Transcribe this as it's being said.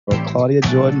Claudia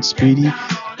Jordan, Speedy,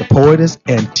 The Poetess,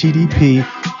 and TDP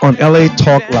on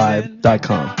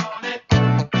latalklive.com.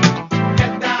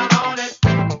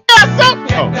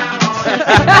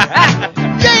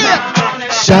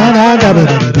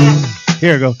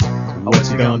 Here we go.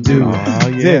 What you gonna do? Oh,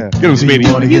 yeah. Get him, Speedy.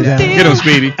 Get him,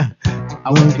 Speedy. I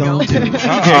was gonna do. Here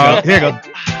you go.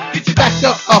 Get your back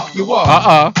up off your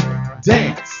wall.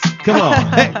 Dance. Come on.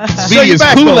 Hey, Speedy is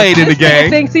Kool-Aid in the He gang.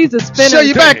 thinks he's a spinner. show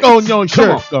your back on your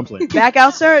shirt. Come on. Back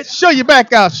out shirt. Show your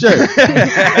back out shirt.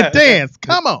 Dance.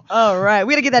 Come on. All right,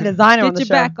 we gotta get that designer on Get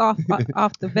the your show. back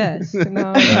off the vest.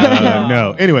 No.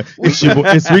 No. Anyway, it's your boy,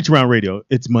 it's Reach Around Radio.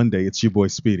 It's Monday. It's your boy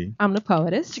Speedy. I'm the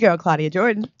poetess. It's your girl Claudia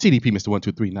Jordan. TDP, Mr.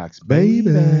 123 Knox. Baby.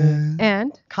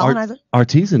 And Colonizer.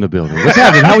 RT's in the building. What's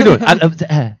happening? How we doing?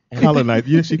 Colonize.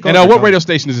 Yeah, she And what radio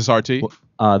station is this, RT?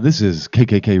 This is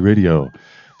KKK Radio,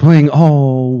 playing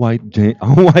all white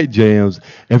jams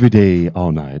every day,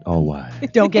 all night, all white.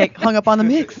 Don't get hung up on the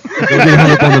mix. Don't get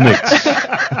hung up on the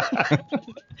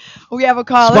mix. We have a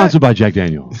caller. Sponsored by Jack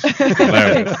Daniels.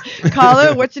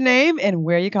 Caller, what's your name and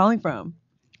where are you calling from?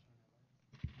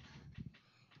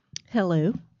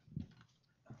 hello.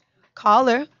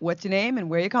 Caller, what's your name and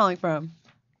where are you calling from?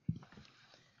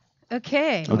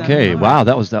 Okay. Okay, wow,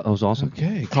 that was awesome.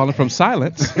 Okay, calling from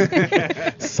Silence.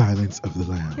 Silence of the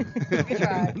Lamb. Good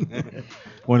try.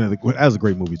 That was a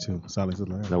great movie too. Silence of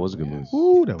the Lamb. That was a good movie.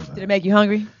 Ooh, that was. Did it make you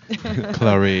hungry?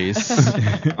 Clarice.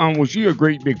 Was she a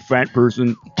great big fat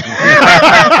person? Put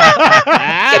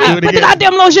the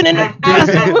goddamn lotion in there.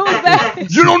 Who was that?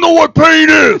 You don't know what pain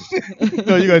is.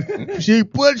 No, you got. She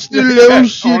puts the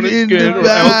lotion On his in skin the or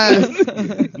bath.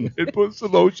 It puts the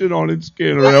lotion on its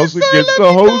skin, or else it gets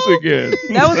the hose again.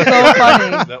 That was so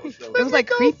funny. It was like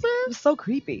creepy. It was so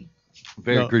creepy.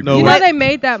 Very creepy. no, You What? know they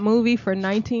made that movie for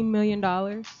 $19 million?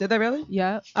 Did they really?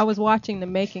 Yeah. I was watching the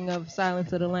making of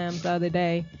Silence of the Lambs the other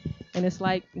day, and it's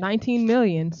like $19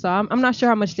 million. So I'm not sure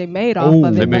how much they made off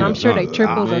of They it, made but I'm a sure ton. they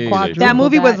tripled or Amazing. quadrupled That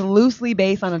movie was that. loosely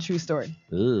based on a true story.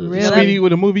 Really? Speedy,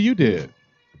 with a movie you did.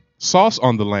 Sauce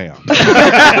on the Lamb.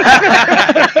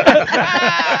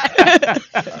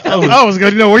 I was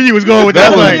gonna know where you was going with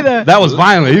that. That was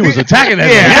violent. He was attacking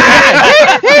that.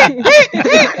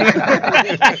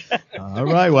 All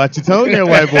right, watch your tone there,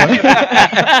 white boy.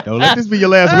 Don't let this be your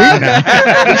last week now.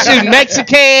 Shoot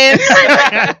Mexicans.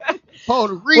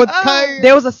 Puerto Rico.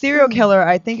 There was a serial killer,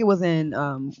 I think it was in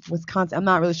Wisconsin, I'm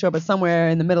not really sure, but somewhere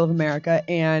in the middle of America,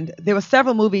 and there were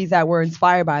several movies that were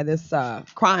inspired by this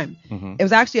crime. Mhm. It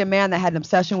was actually a man that had an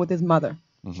obsession with his mother,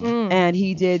 and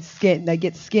he did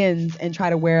get skins and try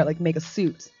to wear it, like make a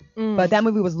suit. But that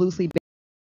movie was loosely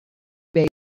based.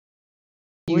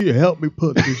 Will you help me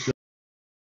put this shit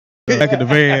back in the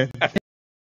van?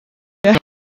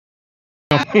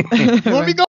 Let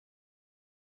me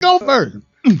go first.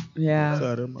 Yeah,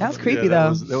 Sorry, that was creepy that though.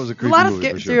 was a There's a creepy lot of movie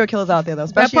for sure. serial killers out there though,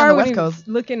 That especially on part the when West he was Coast.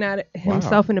 looking at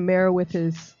himself in the mirror with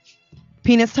his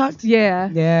Penis tucked. yeah.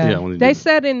 Yeah. when he They did-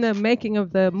 said in the making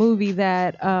of the movie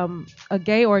that a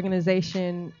gay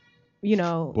organization,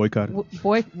 Boycotted.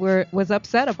 was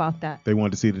upset about that. They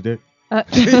wanted to see the dick. Uh,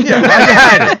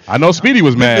 I know Speedy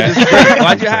was mad.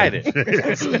 Why'd you hide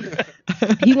it?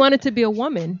 he wanted to be a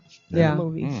woman in Yeah. the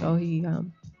movie, so he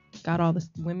got all the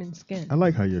women's skin. I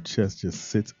like how your chest just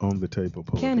sits on the table.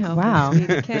 Poet. Can't help Wow.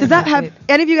 it. Can't Does that help have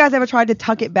any of you guys ever tried to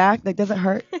tuck it back? Like, does it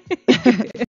hurt?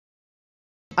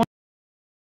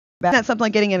 That's something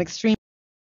like getting an extreme.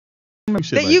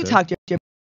 Shit That like you've that. tucked your.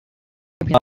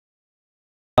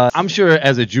 I'm sure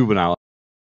as a juvenile,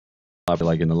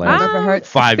 like in the last If it hurts.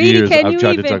 5 Speedy, years, can I've you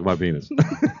tried to even- tuck my penis.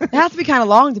 It has to be kind of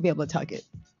long to be able to tuck it,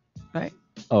 right?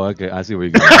 Oh, okay. I see where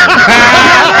you're going.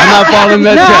 I'm not following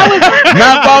that track.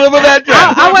 Not following with that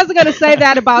track. I wasn't gonna say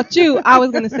that about you. I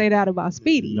was gonna say that about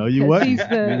Speedy. No, you 'Cause wasn't. He's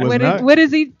the, You was not. what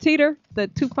is he, Teeter? The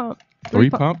 2-pump. Three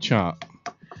pump chomp.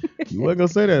 You wasn't gonna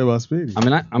say that about Speedy.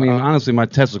 I mean, honestly, my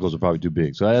testicles are probably too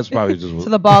big, so that's probably just. So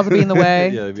the balls would be in the way.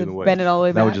 Yeah, they'd be in the way. Bend it all the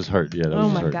way That back. would just hurt. Yeah, that Oh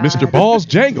would my just God. hurt. Mr. Balls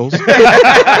Jangles.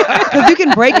 Because you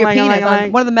can break your Lang, penis. lang, On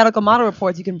lang. one of the medical model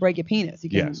reports, you can break your penis. You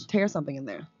can Yes. tear something in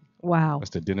there. Wow. That's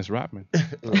the Dennis Rodman.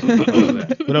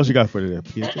 What else you got for today?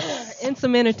 You In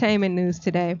some entertainment news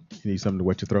today. need something to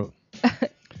wet your throat?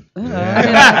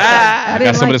 I didn't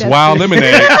Got some like of this that wild shit.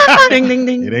 lemonade. Ding, ding,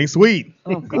 ding. It ain't sweet.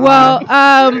 Well,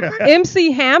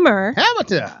 MC Hammer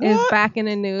Hamilton. is back in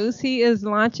the news. He is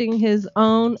launching his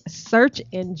own search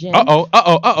engine.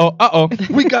 Uh-oh.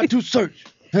 We got to search.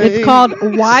 It's called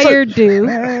Wiredo.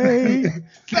 Hey.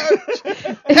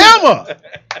 Hammer.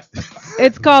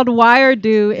 It's called Wire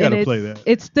Do, and gotta play that.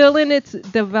 it's still in its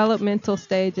developmental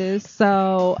stages.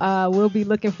 So we'll be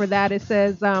looking for that. It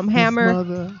says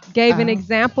Hammer gave an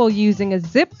example using a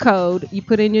zip code. You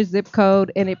put in your zip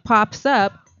code, and it pops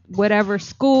up whatever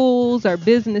schools or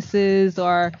businesses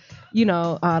or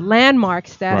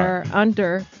landmarks that are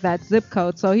under that zip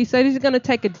code. So he said he's going to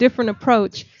take a different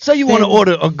approach. So you want to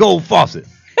order a gold faucet?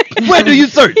 Where do you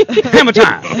search? Hammer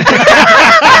time.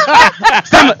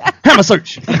 Hammer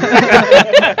search.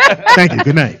 Thank you.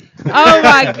 Good night. Oh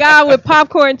my God, with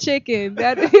popcorn chicken.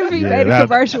 That he made a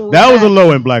commercial. With that was a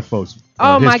low in black folks.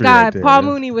 Oh my history God, right there, Paul yeah.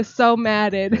 Mooney was so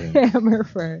mad at Hammer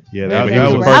for. Yeah, Yeah, that he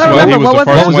was the was. first I don't one. He remember. was What the was first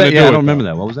What was one that? to Yeah, do I it, don't remember though.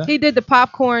 that. What was that? He did the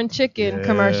popcorn chicken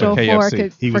commercial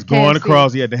KFC. He was for going KFC.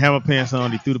 across. He had the hammer pants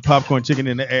on. He threw the popcorn chicken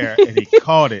in the air, and he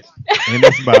caught it in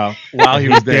his mouth While he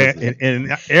was there. dancing.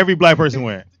 And every black person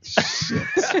went.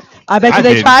 I bet you I they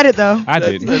didn't. tried it though. I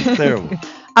didn't. That's terrible.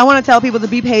 I want to tell people to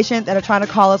be patient that are trying to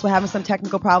call us. We're having some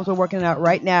technical problems. We're working it out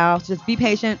right now. So just be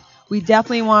patient. We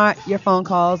definitely want your phone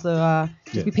calls. So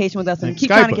just be patient with us and And keep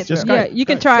Skype trying to us. get Just through. Yeah, you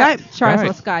can try us Right.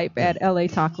 on Skype at LA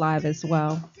Talk Live as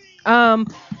well.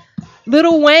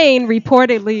 Lil Wayne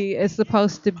reportedly is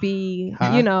supposed to be,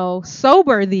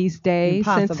 sober these days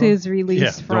since Impossible. his release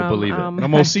Yeah, from don't believe it. No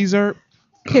more Caesar.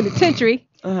 penitentiary.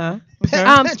 Uh-huh.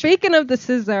 Speaking of the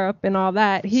scissor and all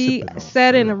that, he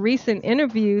said in a recent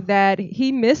interview that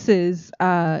he misses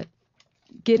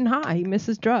getting high. He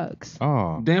misses drugs.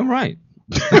 Oh. Damn right.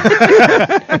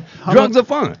 Drugs are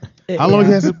fun. How long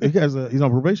he's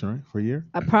on probation, right? For a year?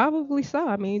 Probably so.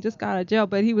 I mean, he just got out of jail.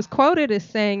 But he was quoted as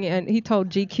saying, and he told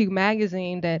GQ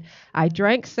magazine that I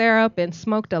drank syrup and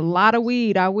smoked a lot of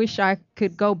weed. I wish I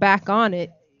could go back on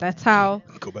it. That's how.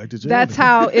 Go back to jail. That's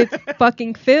how it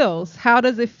fucking feels. How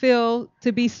does it feel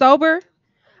to be sober?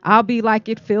 I'll be like,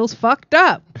 it feels fucked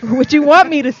up. What you want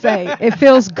me to say? It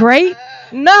feels great?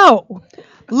 No.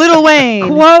 Lil Wayne.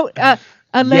 Quote.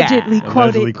 Allegedly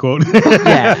Allegedly quoted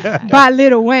quoted. by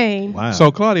Lil Wayne. Wow.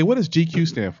 So, Claudia, what does GQ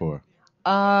stand for?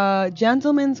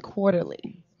 Gentleman's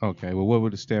Quarterly. Okay, well, what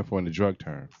would it stand for in the drug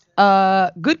term?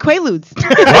 Good Quaaludes.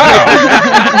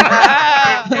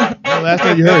 Last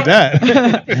time you heard that.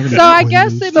 So I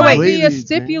guess it might be a Ladies,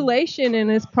 stipulation in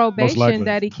his Most probation likely.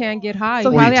 that he can't get high.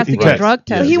 So he probably has to he get tests. drug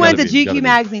Yeah. So tested. he It's went to gotta be, gotta GQ be.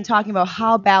 magazine talking about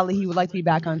how badly he would like to be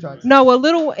back on drugs. No,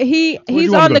 he's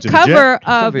you on wanna go the to the cover jet?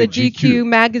 of very the GQ GQ.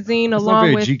 magazine It's not along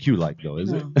very with. GQ like though,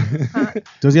 is it?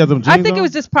 Does he have them jeans I think it on?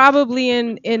 was just probably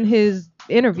in his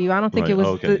interview. I don't think Right, it was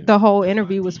okay. the whole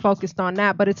interview was focused on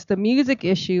that, but it's the music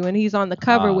issue, and he's on the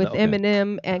cover Ah, with okay.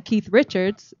 Eminem and Keith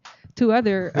Richards, two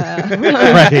other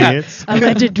Crackheads.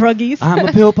 alleged druggies. I'm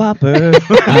a pill popper.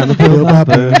 I'm a pill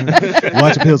popper.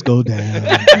 Watch the pills go down.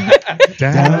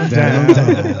 Down, down,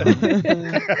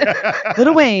 down.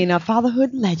 Lil Wayne, a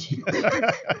fatherhood legend.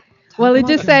 Well, it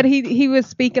just said he was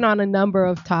speaking on a number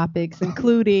of topics,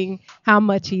 including how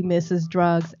much he misses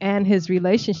drugs and his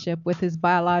relationship with his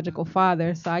biological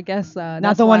father. So I guess Not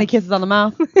that's the one why- he kisses on the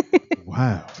mouth.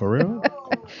 Wow, for real?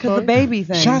 Because the baby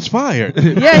thing. Shots fired.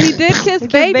 Yeah, he did kiss He kissed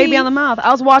baby. baby on the mouth.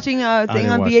 I was watching a thing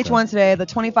didn't on watch VH1 that. today, the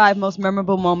 25 most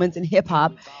memorable moments in hip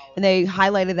hop, and they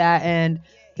highlighted that. And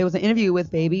there was an interview with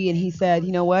Baby, and he said,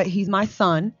 "You know what? He's my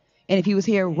son, and if he was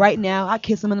here right now, I'd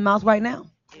kiss him in the mouth right now."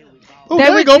 Oh, They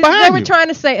there were, we go they behind were you. trying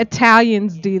to say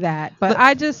Italians do that, but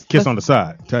I just Kiss on the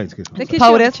side. Italians kiss. they kiss you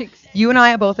on the POTUS, cheeks. you and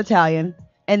I are both Italian,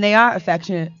 and they are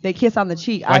affectionate. They kiss on the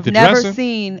cheek. Like I've the never dresser?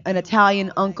 seen an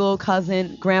Italian uncle,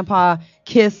 cousin, grandpa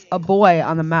kiss a boy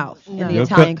on the mouth in the No.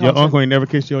 Italian Your culture. uncle ain't never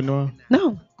kissed your mom?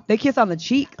 No, they kiss on the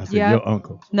cheek. I said, Yeah. your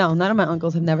uncle. No, none of my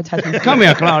uncles have never touched me. Come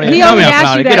here, Claudia. He Come only here,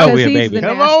 asked you Claudia. Get that over because here, he's baby. the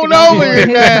Come nasty on one over in here his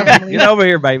now. family. Get over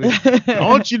here, baby. I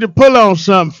want you to pull on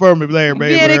something for me there,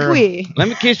 baby. Vieni qui. Let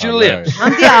me kiss your Hilarious.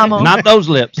 lips. Andiamo. Not those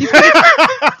lips. Do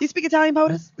you speak Italian,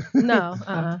 POTUS? No.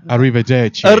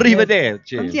 Arrivederci.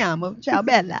 Arrivederci. Andiamo. Ciao,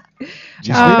 bella.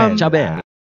 Ciao, bella.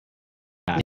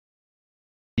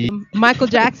 Michael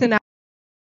Jackson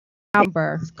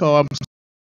Amber. It's called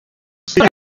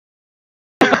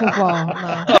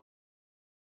No.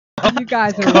 You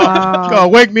guys are it's wrong.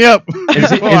 called Wake Me Up. Is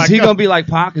he gonna be like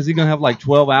Pac? Is he gonna have like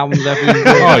 12 albums after this?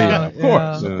 Oh, yeah, of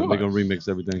course. They're gonna remix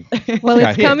everything. Well, Got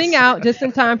it's hits. coming out just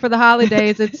in time for the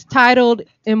holidays. It's titled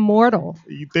Immortal.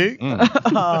 You think?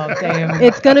 Oh, damn.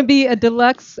 It's going to be a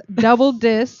deluxe double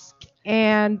disc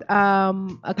and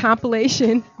a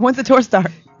compilation. When's the tour start?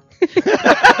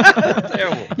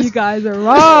 Terrible. You guys are Oh,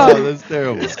 wrong. that's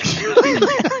terrible.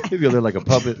 He's gonna look like a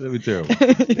puppet. That'd be terrible.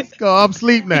 It's called I'm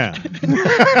Sleep Now.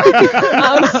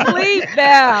 I'm asleep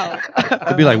now.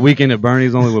 It'd be like Weekend at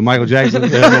Bernie's only with Michael Jackson. Why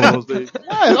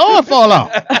his arm fall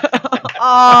off?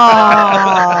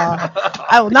 Oh.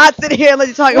 I will not sit here and let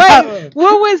you talk about. Wait,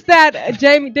 what was that?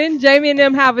 Didn't Jamie and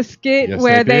them have a skit Yes,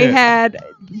 where they they did. had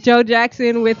Joe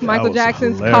Jackson with Michael was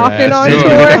Jackson's hilarious. coffin on That's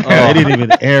tour? good. They didn't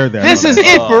even air that. This on is that.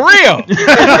 it for real.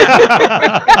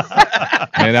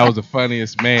 Man, that was the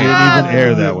funniest man. Didn't even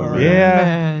air that one. Man. Yeah.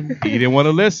 Man. He didn't want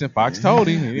to listen. Fox told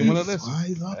him he didn't want to listen. Why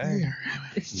he's out there?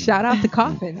 Shout out to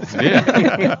coffins.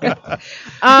 Yeah.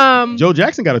 Joe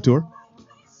Jackson got a tour.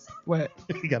 What?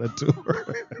 He got a tour.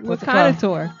 What kind of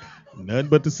tour? Nothing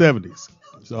but the 70s.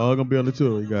 It's all gonna be on the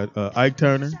tour. You got Ike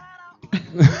Turner.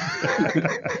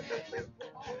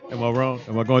 Am I wrong?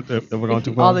 Am I going too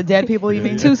far? All the dead people, you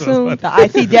mean? Too soon. The I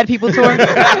See Dead People tour?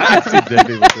 Dead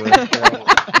people tour.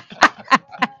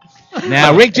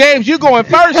 Now, Rick James, you going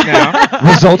first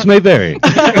now. Results may vary.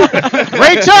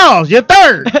 Ray Charles, you're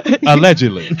third.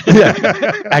 Allegedly.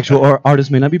 Yeah. Actual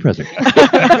artists may not be present. Tina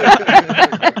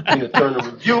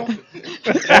Turner review.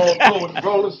 All tour with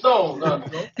Rolling Stones.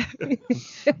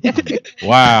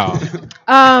 Wow.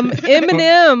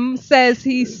 Eminem says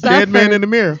he suffered. Dead man in the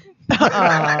mirror.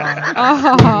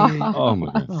 Oh, Oh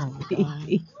my God.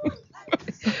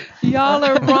 y'all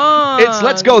are wrong. It's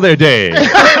Let's Go There Day.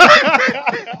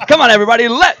 Come on, everybody,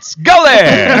 let's go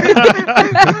there.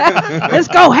 Let's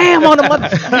go ham on the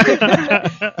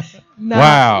mother. No.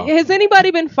 Wow. Has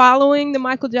anybody been following the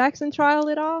Michael Jackson trial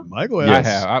at all? Michael I has.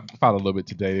 have. I followed a little bit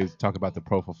today. They talk about the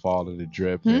propofol and the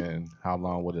drip and how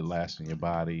long would it last in your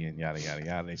body and yada, yada,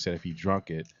 yada. They said if he drunk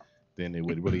it, then it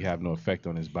would really have no effect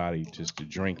on his body just to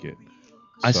drink it.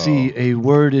 I So- see a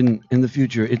word in the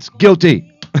future. It's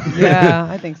guilty. Yeah,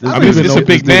 I think so. This I mean, dude it's is- a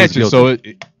big this dude is mansion, so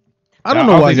guilty. I don't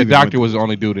know why think he the even went doctor was the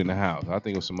only dude in the house. I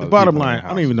think it was some The other. bottom people in line, the I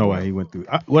don't house. even know why he went through.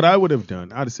 What I would have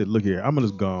done, I'd have said, "Look here, I'm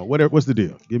just gone. Whatever. What's the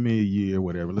deal? Give me a year,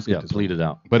 whatever. Let's Yeah, get this." plead it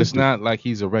out. But it's not like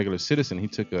he's a regular citizen. He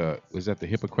took was that the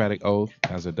Hippocratic Oath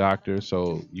as a doctor?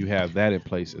 So you have that in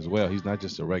place as well. He's not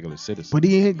just a regular citizen. But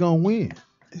he ain't gonna win.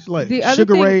 It's like The other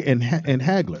Sugar thing- Ray and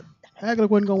Hagler. Hagler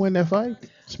wasn't gonna win that fight.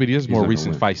 Speedy, there's He's more not gonna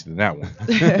recent win. fights than that one.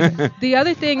 The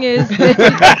other thing is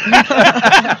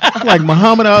that It's like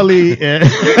Muhammad Ali and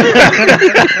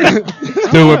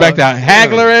Dude, we're back to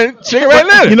Hagler and Sugar Ray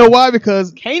Leonard. you know why?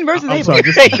 Because Kane versus I'm Abel. sorry. I'm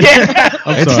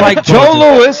It's sorry. like Joe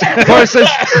Lewis versus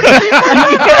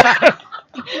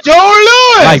Joe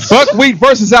Lewis, like buckwheat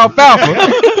versus alfalfa.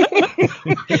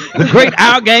 the great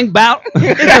Our Gang bout of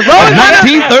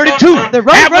 1932. The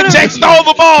Roadrunner, Jack stole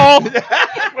the ball.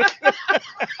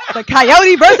 the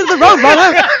Coyote versus the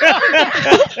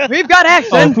Roadrunner. We've got Oh,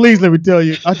 action. please let me tell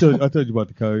you. I told you about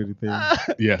the Coyote thing.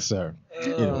 Yes, sir.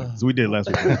 Anyway, so we did last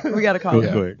week. We got a Go caller.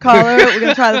 ahead. Caller, we're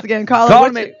gonna try this again. Caller, Call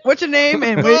what's me. what's your name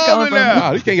and where you calling from?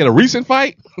 Wow, you can't get a recent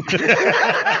fight.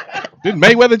 Didn't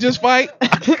Mayweather just fight?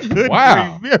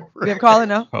 Wow, We have a caller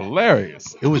now.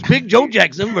 hilarious. It was Big Joe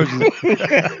Jackson versus.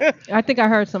 I think I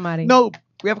heard somebody. No,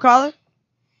 We have a caller.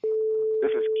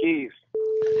 This is Keys.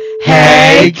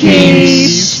 Hey,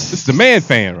 Keys. This is the man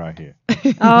fan right here.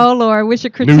 Oh Lord, what's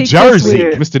your critique? New Jersey,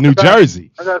 week? Mr. New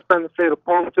Jersey. I got something to say to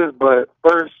Pontus, but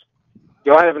first,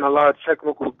 y'all having a lot of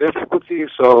technical difficulties,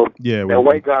 so yeah, that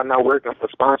white guy not working for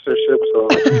sponsorship, so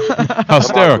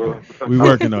Hysterical. we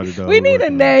working on it though. We need a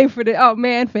name for the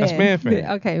man fan. That's man fan.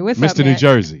 Okay, what's up, Mr. New man?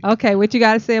 Jersey. Okay, what you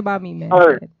got to say about me, man? All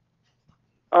right.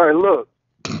 All right, look,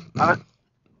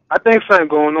 I think something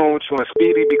going on with you and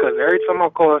Speedy because every time I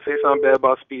call and say something bad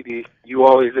about Speedy, you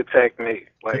always attack me.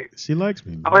 Like, She likes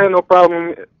me. I don't have no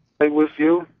problem with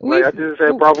you. Like, I just had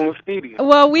a problem with Speedy.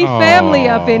 Well, we family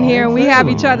up in here, and we have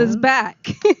each other's back.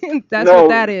 That's No, what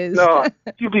that is. No,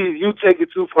 you take it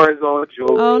too far. It's all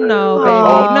jokes. Oh no, man.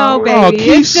 baby, no, baby.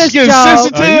 Keith, It's just getting jokes.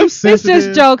 sensitive. Are you It's sensitive?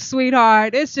 just jokes,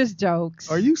 sweetheart. It's just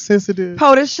jokes. Are you sensitive?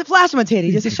 POTUS, flash him a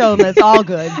titty just to show him that it's all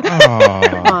good. Come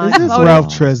Oh, on, Is this POTUS. Ralph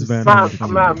Tresvant?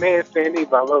 I'm not a man fan either,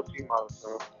 but I love females.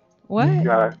 So, What?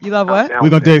 yeah, You love I'm what? down We're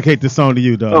gonna with it. dedicate this song to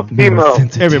you, Oh, dog. female.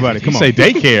 Everybody, come you on. say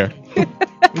daycare.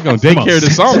 We're going to Come on. daycare the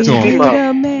song to him. Female. Need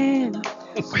a man.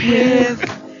 With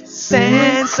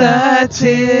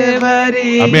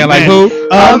sensitivity. A man like who?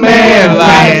 A man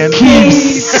like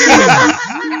Keith.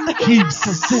 Keeps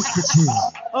sensitive.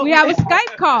 We have a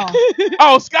Skype call.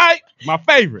 Oh, Skype, my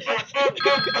favorite.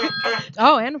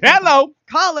 Oh, and Hello.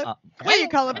 Caller, where you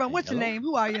calling from? What's your name?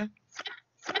 Who are you?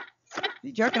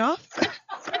 You jerking off?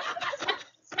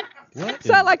 What?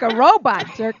 sound like a robot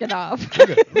jerking off.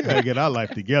 We gotta get our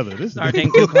life together. This is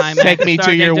Starting to climax. Take me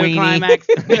to your weenie. Climax.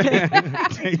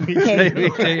 Take me Take me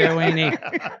to your weenie.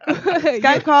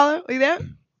 Skype caller, are you there?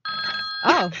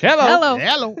 Oh, Hello.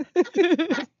 hello.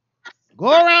 Go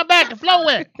around back to flow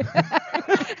with.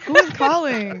 Who is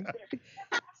calling?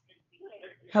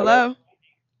 Hello?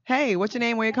 Hey, what's your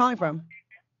name? Where you calling from?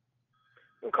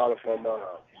 I'm calling from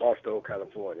Barstow,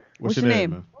 California. What's your name?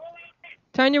 Man?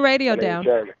 Turn your radio My name's down.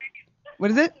 Jeremy.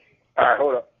 What is it? All right,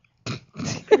 hold up.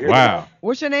 Wow.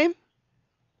 What's your name?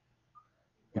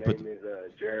 My name is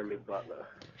Jeremy Butler.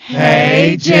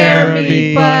 Hey,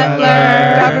 Jeremy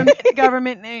Butler.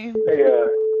 Government name. Hey, all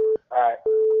right.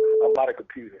 I'm by the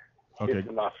computer. Okay. This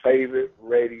is my favorite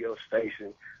radio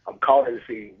station. I'm calling to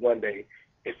see one day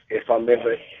if I'm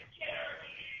ever.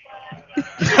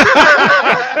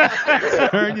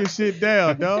 Turn your shit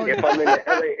down, dog. If I'm in the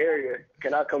LA area,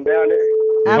 can I come down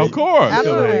there? Of course.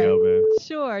 Absolutely. Go ahead, man.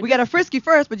 Sure. We got to frisk you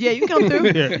first, but yeah, you can come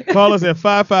through. Yeah. Call us at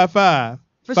 555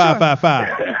 For sure.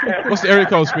 555 What's the area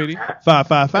code, Speedy?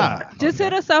 555. Just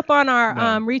hit us up on our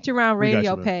No. Reach Around We got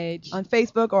Radio you, man. page. On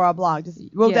Facebook or our blog.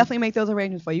 We'll Yeah. definitely make those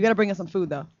arrangements for you. You got to bring us some food,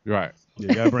 though. Right. Yeah,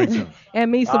 you gotta bring some.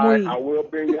 And me some All right, weed. I will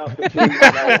bring you out some food, and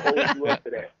I will hold you up to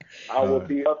that. I will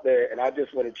be up there, and I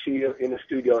just want to chill in the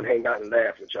studio and hang out and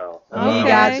laugh with y'all. Okay. We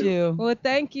got you. Well,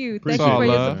 thank you. Appreciate Thank you for it,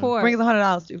 your love. support. Bring us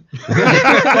 $100 too.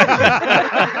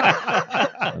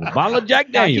 A bottle of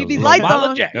Jack Gotta keep Daniels. these A lights bottle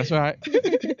on. of Jack. That's right.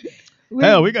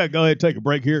 Hell, we gotta go ahead and take a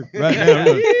break here right now.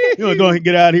 We're gonna go ahead and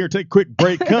get out of here, take a quick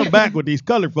break, come back with these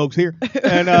colored folks here.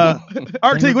 And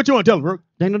RT, what you want to tell them, Brooke?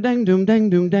 Dang dang doom dang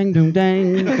doom dang doom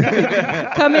dang.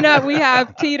 Coming up, we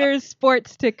have Teeter's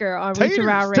Sports Ticker on Reach Taters,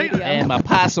 Around Taters. Radio. And my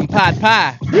possum pot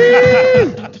pie.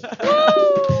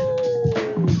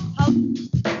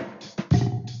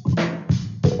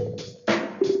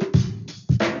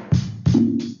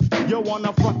 Yo, on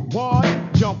the front wall,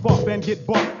 jump up and get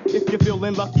bucked. If you're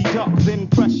feeling lucky duck, then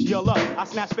press your luck. I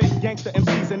snatch fake gangster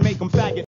MCs and make them faggot.